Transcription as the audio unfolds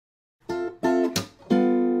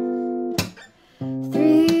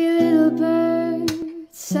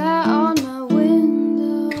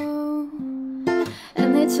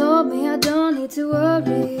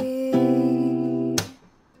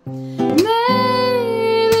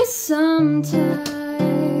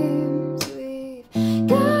Sometimes we've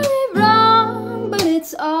got it wrong, but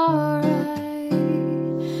it's alright.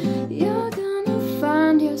 You're gonna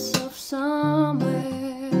find yourself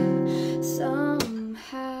somewhere,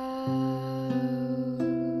 somehow.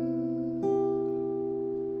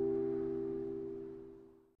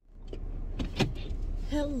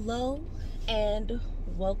 Hello and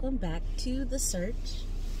welcome back to The Search.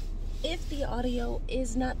 If the audio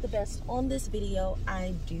is not the best on this video,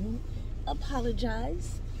 I do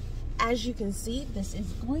apologize. As you can see, this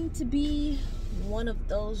is going to be one of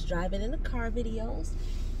those driving in a car videos,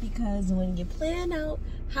 because when you plan out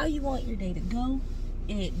how you want your day to go,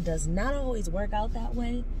 it does not always work out that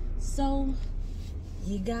way. So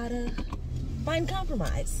you gotta find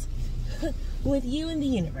compromise with you and the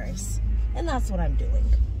universe, and that's what I'm doing.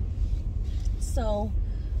 So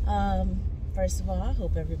first of all, I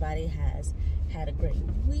hope everybody has had a great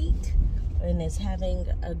week and is having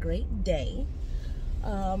a great day.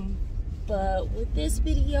 But with this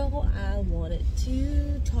video, I wanted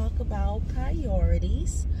to talk about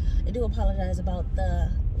priorities. I do apologize about the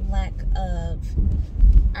lack of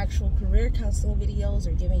actual career counseling videos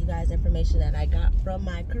or giving you guys information that I got from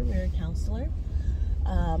my career counselor.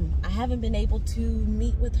 I haven't been able to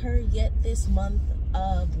meet with her yet this month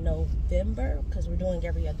of November, because we're doing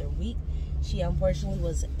every other week. She unfortunately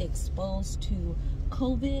was exposed to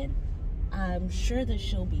COVID. I'm sure that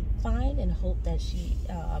she'll be fine, and hope that she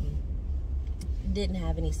didn't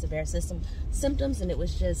have any severe symptoms, and it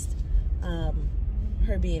was just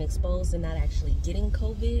her being exposed and not actually getting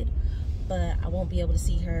COVID. But I won't be able to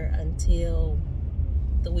see her until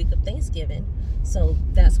the week of Thanksgiving, so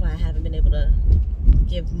that's why I haven't been able to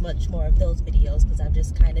give much more of those videos, because I've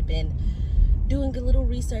just kind of been doing a little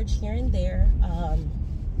research here and there.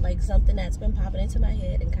 Like something that's been popping into my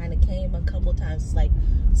head and kind of came a couple times, like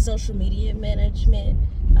social media management.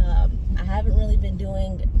 I haven't really been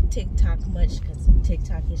doing TikTok much, because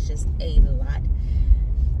TikTok is just a lot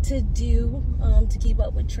to do to keep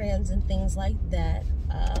up with trends and things like that.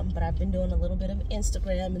 But I've been doing a little bit of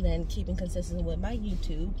Instagram, and then keeping consistent with my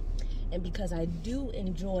YouTube. And because I do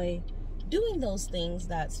enjoy doing those things,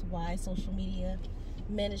 that's why social media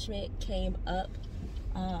management came up.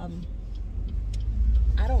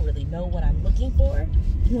 I don't really know what I'm looking for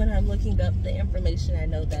when I'm looking up the information. I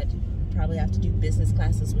know that you probably have to do business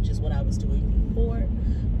classes, which is what I was doing before,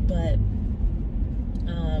 but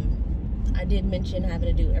I did mention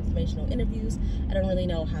having to do informational interviews. I don't really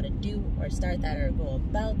know how to do or start that or go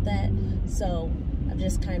about that, so I've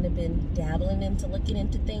just kind of been dabbling into looking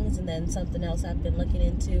into things. And then something else I've been looking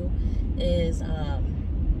into is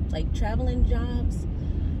like traveling jobs.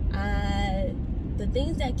 The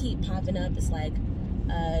things that keep popping up is like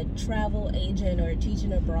a travel agent or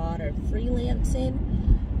teaching abroad or freelancing.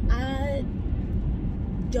 I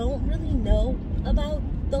don't really know about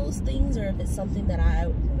those things, or if it's something that I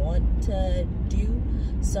want to do.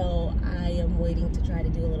 So I am waiting to try to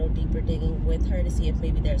do a little deeper digging with her to see if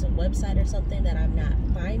maybe there's a website or something that I'm not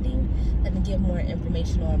finding that can give more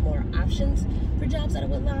information or more options for jobs that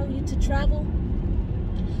would allow you to travel.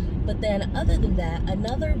 But then other than that,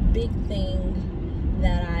 another big thing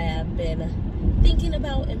that I have been thinking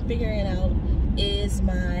about and figuring out is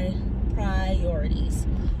my priorities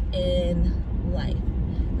in life.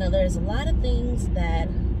 Now, there's a lot of things that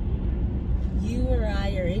you or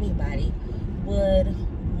I or anybody would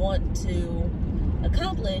want to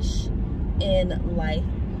accomplish in life,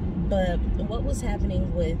 but what was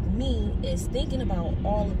happening with me is thinking about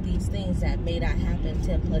all of these things that may not happen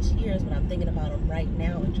 10 plus years, but I'm thinking about them right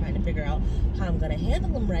now and trying to figure out how I'm going to handle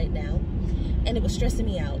them right now. And it was stressing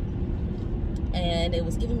me out, and it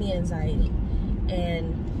was giving me anxiety,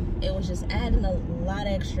 and it was just adding a lot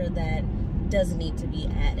extra that doesn't need to be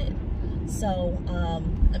added. So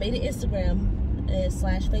I made an Instagram /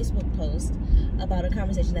 Facebook post about a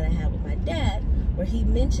conversation that I had with my dad, where he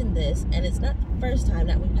mentioned this, and it's not the first time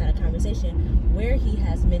that we've had a conversation where he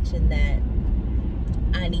has mentioned that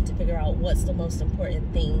I need to figure out what's the most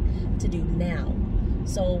important thing to do now.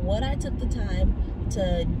 So what I took the time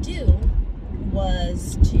to do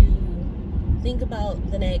was to think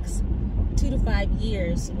about the next 2 to 5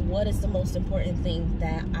 years. What is the most important thing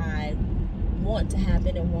that I want to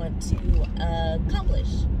happen and want to accomplish?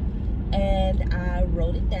 And I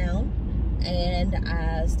wrote it down, and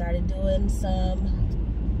I started doing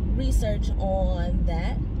some research on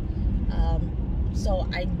that. So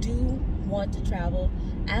I do want to travel.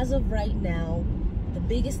 As of right now, the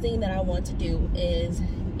biggest thing that I want to do is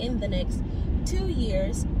in the next 2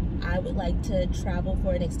 years, I would like to travel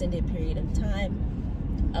for an extended period of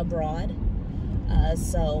time abroad.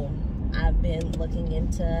 So I've been looking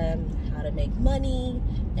into how to make money,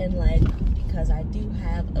 and like, because I do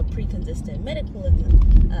have a pre-existing medical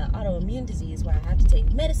autoimmune disease where I have to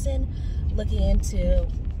take medicine, looking into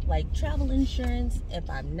like travel insurance if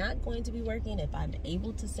I'm not going to be working, if I'm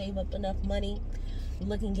able to save up enough money,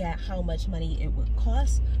 looking at how much money it would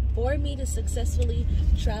cost for me to successfully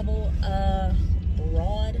travel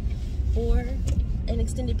abroad for an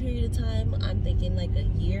extended period of time. I'm thinking like a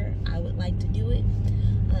year I would like to do it.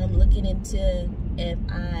 I'm looking into if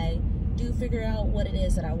I do figure out what it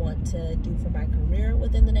is that I want to do for my career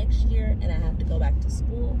within the next year and I have to go back to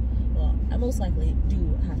school. Well, I most likely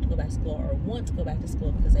do have to go back to school, or want to go back to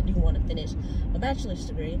school, because I do want to finish my bachelor's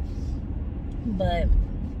degree. But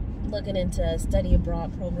looking into study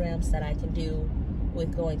abroad programs that I can do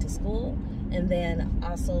with going to school, and then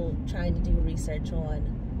also trying to do research on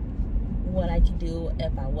what I could do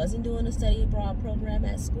if I wasn't doing a study abroad program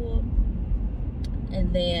at school.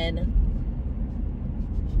 And then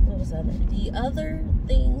what was the other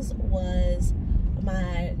things was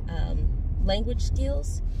my language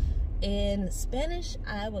skills. In Spanish,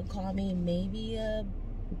 I would call me maybe a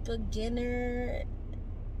beginner,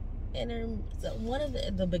 one of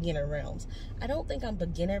the beginner realms. I don't think I'm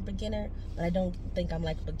beginner, but I don't think I'm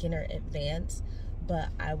like beginner advanced, but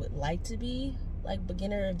I would like to be like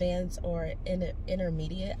beginner advanced or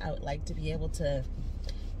intermediate. I would like to be able to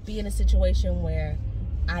be in a situation where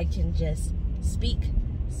I can just speak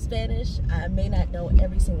Spanish. I may not know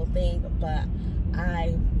every single thing, but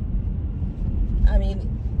I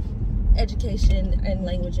mean, education and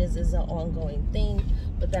languages is an ongoing thing,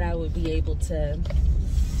 but that I would be able to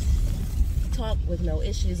talk with no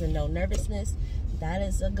issues and no nervousness. That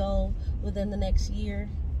is a goal within the next year.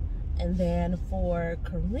 And then for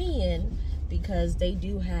Korean, because they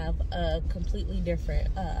do have a completely different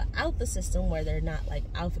alpha system where they're not like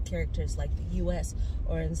alpha characters like the US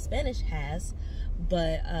or in Spanish has,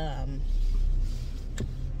 but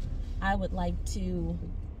I would like to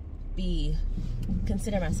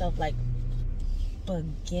consider myself like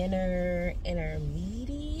beginner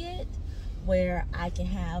intermediate, where I can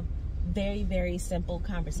have very, very simple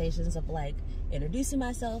conversations of like introducing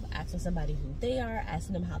myself, asking somebody who they are,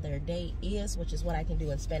 asking them how their day is, which is what I can do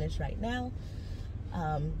in Spanish right now.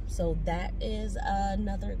 So that is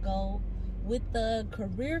another goal. With the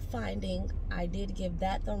career finding, I did give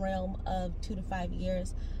that the realm of 2 to 5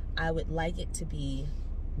 years. I would like it to be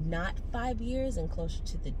not 5 years and closer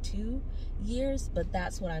to the 2 years, but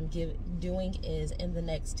that's what I'm doing is in the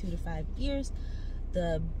next 2 to 5 years.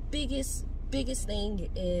 The biggest thing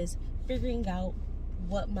is figuring out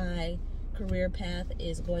what my career path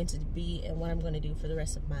is going to be and what I'm going to do for the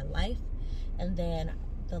rest of my life. And then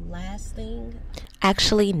the last thing,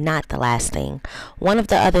 actually not the last thing, one of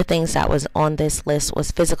the other things that was on this list was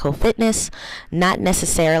physical fitness. Not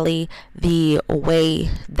necessarily the way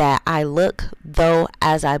that I look, though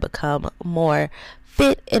as I become more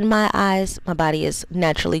fit in my eyes, my body is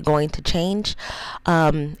naturally going to change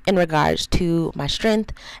in regards to my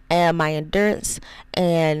strength and my endurance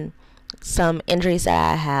and some injuries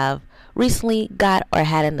that I have recently got or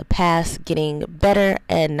had in the past getting better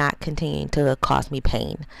and not continuing to cause me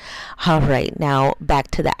pain. All right, now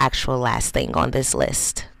back to the actual last thing on this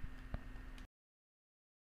list.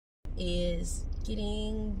 Is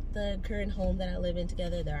getting the current home that I live in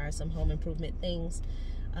together. There are some home improvement things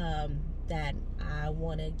that I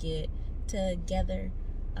want to get together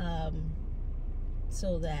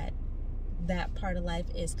so that part of life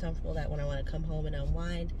is comfortable, that when I want to come home and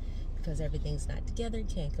unwind, because everything's not together,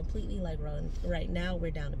 can't completely, like right now we're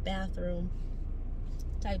down a bathroom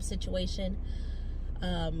type situation.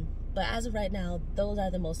 But as of right now, those are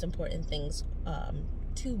the most important things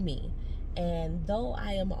to me. And though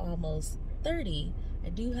I am almost 30, I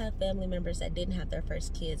do have family members that didn't have their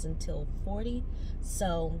first kids until 40.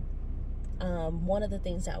 So one of the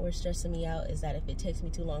things that were stressing me out is that if it takes me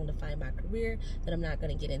too long to find my career, that I'm not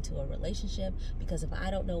going to get into a relationship, because if I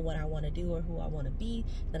don't know what I want to do or who I want to be,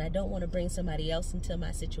 then I don't want to bring somebody else into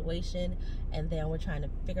my situation, and then we're trying to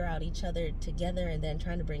figure out each other together, and then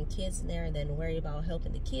trying to bring kids in there, and then worry about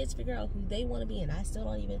helping the kids figure out who they want to be, and I still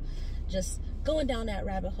don't even, just going down that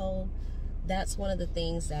rabbit hole. That's one of the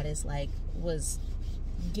things that is like was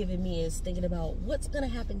giving me, is thinking about what's going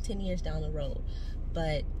to happen 10 years down the road.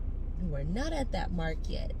 But we're not at that mark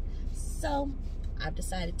yet. So I've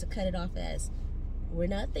decided to cut it off as we're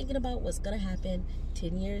not thinking about what's going to happen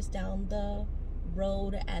 10 years down the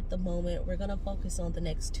road at the moment. We're going to focus on the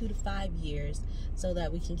next 2 to 5 years so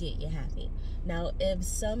that we can get you happy. Now, if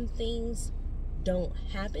some things don't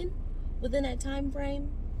happen within that time frame,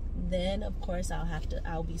 then of course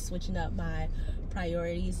I'll be switching up my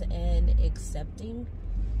priorities and accepting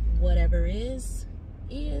whatever is,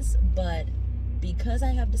 but because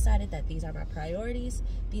I have decided that these are my priorities,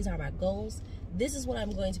 these are my goals, this is what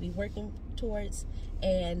I'm going to be working towards,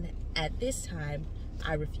 and at this time,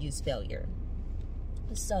 I refuse failure.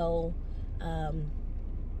 So,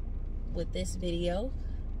 with this video,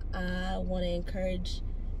 I want to encourage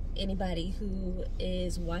anybody who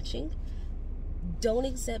is watching, don't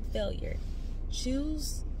accept failure.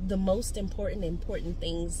 Choose the most important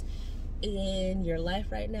things in your life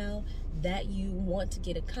right now that you want to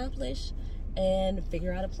get accomplished, and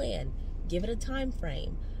figure out a plan. Give it a time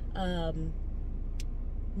frame.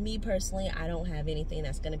 Me personally, I don't have anything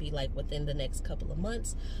that's going to be like within the next couple of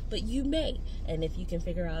months, but you may. And if you can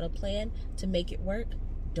figure out a plan to make it work,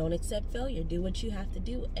 don't accept failure. Do what you have to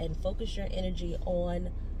do and focus your energy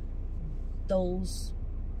on those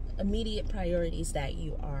immediate priorities that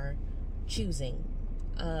you are choosing.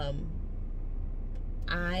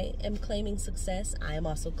 I am claiming success. I am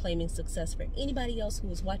also claiming success for anybody else who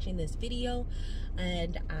is watching this video,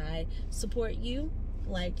 and I support you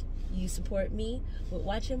like you support me with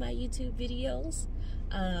watching my YouTube videos.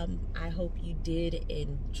 I hope you did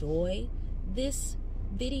enjoy this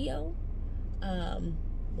video.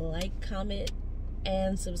 Like, comment,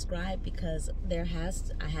 and subscribe, because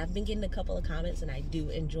I have been getting a couple of comments, and I do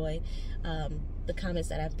enjoy the comments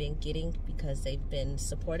that I've been getting because they've been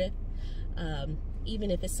supportive.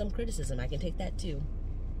 Even if it's some criticism, I can take that too.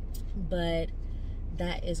 But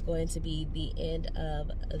that is going to be the end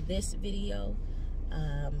of this video.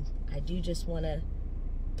 I do just want to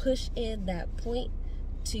push in that point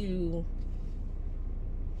to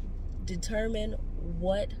determine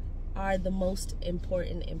what are the most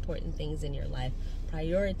important things in your life.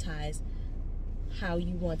 Prioritize how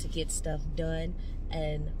you want to get stuff done,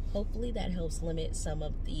 and hopefully that helps limit some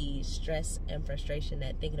of the stress and frustration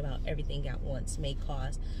that thinking about everything at once may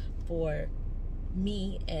cause for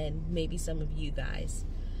me and maybe some of you guys.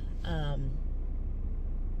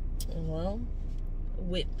 Well,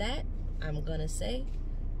 with that, I'm gonna say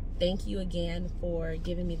thank you again for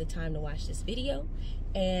giving me the time to watch this video,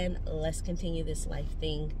 and let's continue this life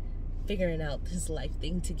thing, figuring out this life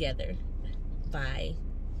thing together. Bye.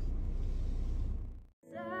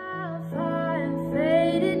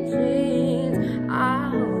 Faded jeans, I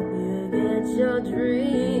hope you get your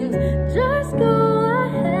dreams.